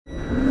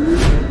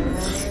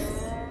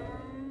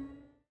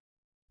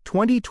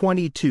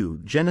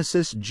2022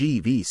 Genesis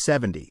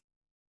GV70.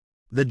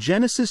 The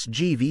Genesis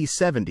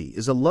GV70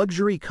 is a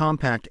luxury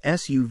compact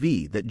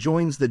SUV that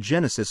joins the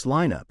Genesis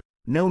lineup,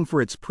 known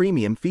for its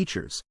premium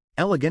features,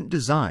 elegant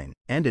design,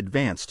 and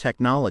advanced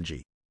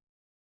technology.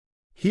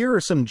 Here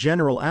are some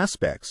general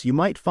aspects you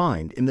might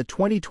find in the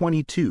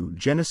 2022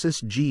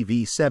 Genesis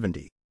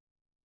GV70.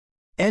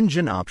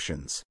 Engine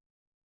options.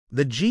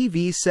 The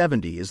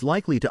GV70 is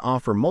likely to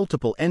offer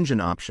multiple engine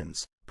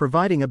options,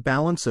 providing a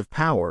balance of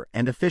power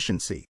and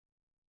efficiency.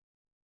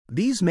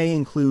 These may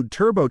include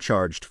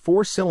turbocharged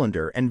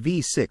 4-cylinder and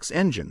V6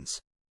 engines.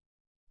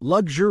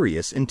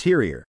 Luxurious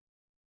interior.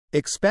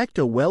 Expect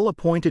a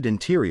well-appointed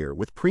interior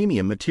with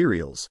premium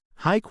materials,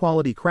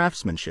 high-quality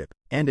craftsmanship,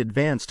 and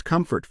advanced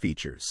comfort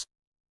features.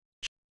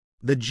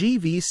 The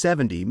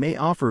GV70 may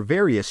offer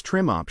various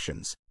trim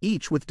options,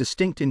 each with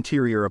distinct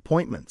interior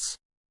appointments.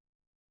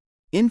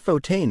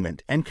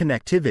 Infotainment and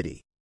connectivity.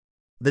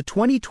 The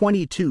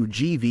 2022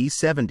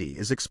 GV70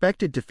 is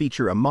expected to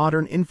feature a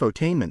modern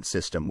infotainment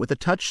system with a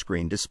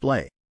touchscreen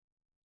display.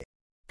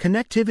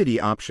 Connectivity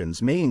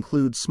options may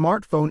include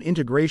smartphone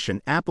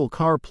integration, Apple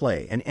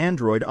CarPlay and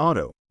Android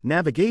Auto,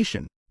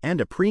 navigation,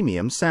 and a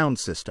premium sound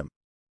system.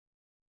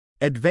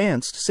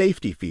 Advanced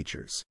safety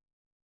features.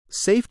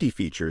 Safety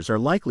features are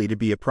likely to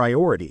be a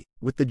priority,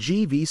 with the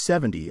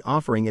GV70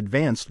 offering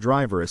advanced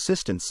driver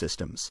assistance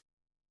systems.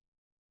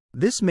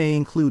 This may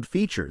include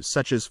features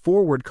such as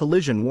forward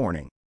collision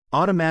warning,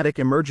 automatic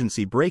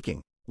emergency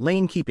braking,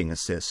 lane keeping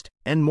assist,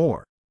 and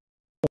more.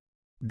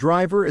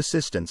 Driver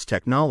assistance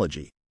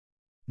technology.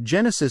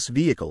 Genesis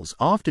vehicles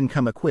often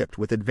come equipped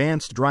with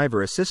advanced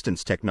driver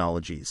assistance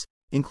technologies,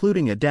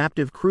 including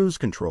adaptive cruise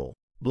control,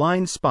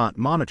 blind spot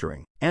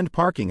monitoring, and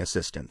parking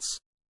assistance.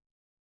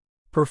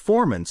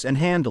 Performance and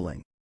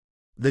handling.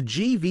 The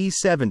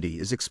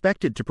GV70 is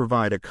expected to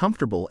provide a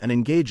comfortable and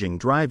engaging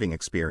driving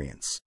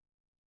experience.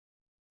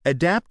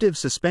 Adaptive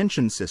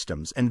suspension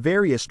systems and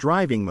various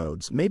driving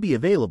modes may be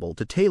available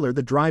to tailor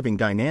the driving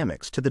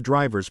dynamics to the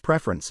driver's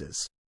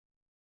preferences.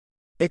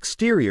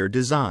 Exterior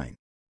design.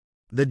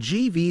 The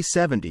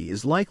GV70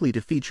 is likely to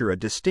feature a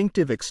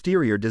distinctive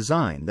exterior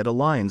design that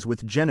aligns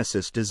with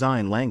Genesis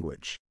design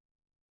language.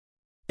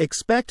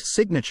 Expect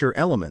signature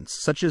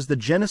elements such as the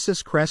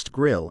Genesis crest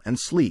grille and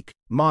sleek,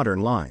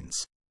 modern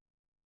lines.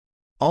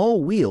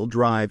 All-wheel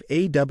drive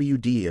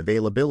AWD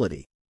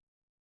availability.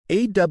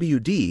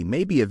 AWD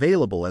may be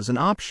available as an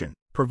option,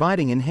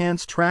 providing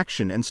enhanced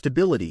traction and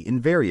stability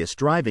in various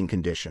driving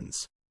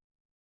conditions.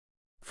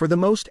 For the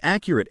most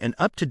accurate and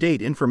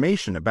up-to-date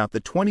information about the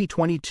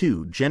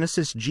 2022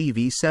 Genesis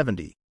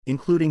GV70,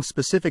 including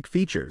specific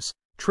features,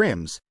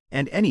 trims,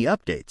 and any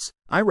updates,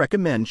 I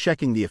recommend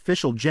checking the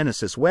official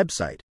Genesis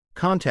website,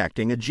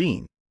 contacting a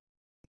Gene.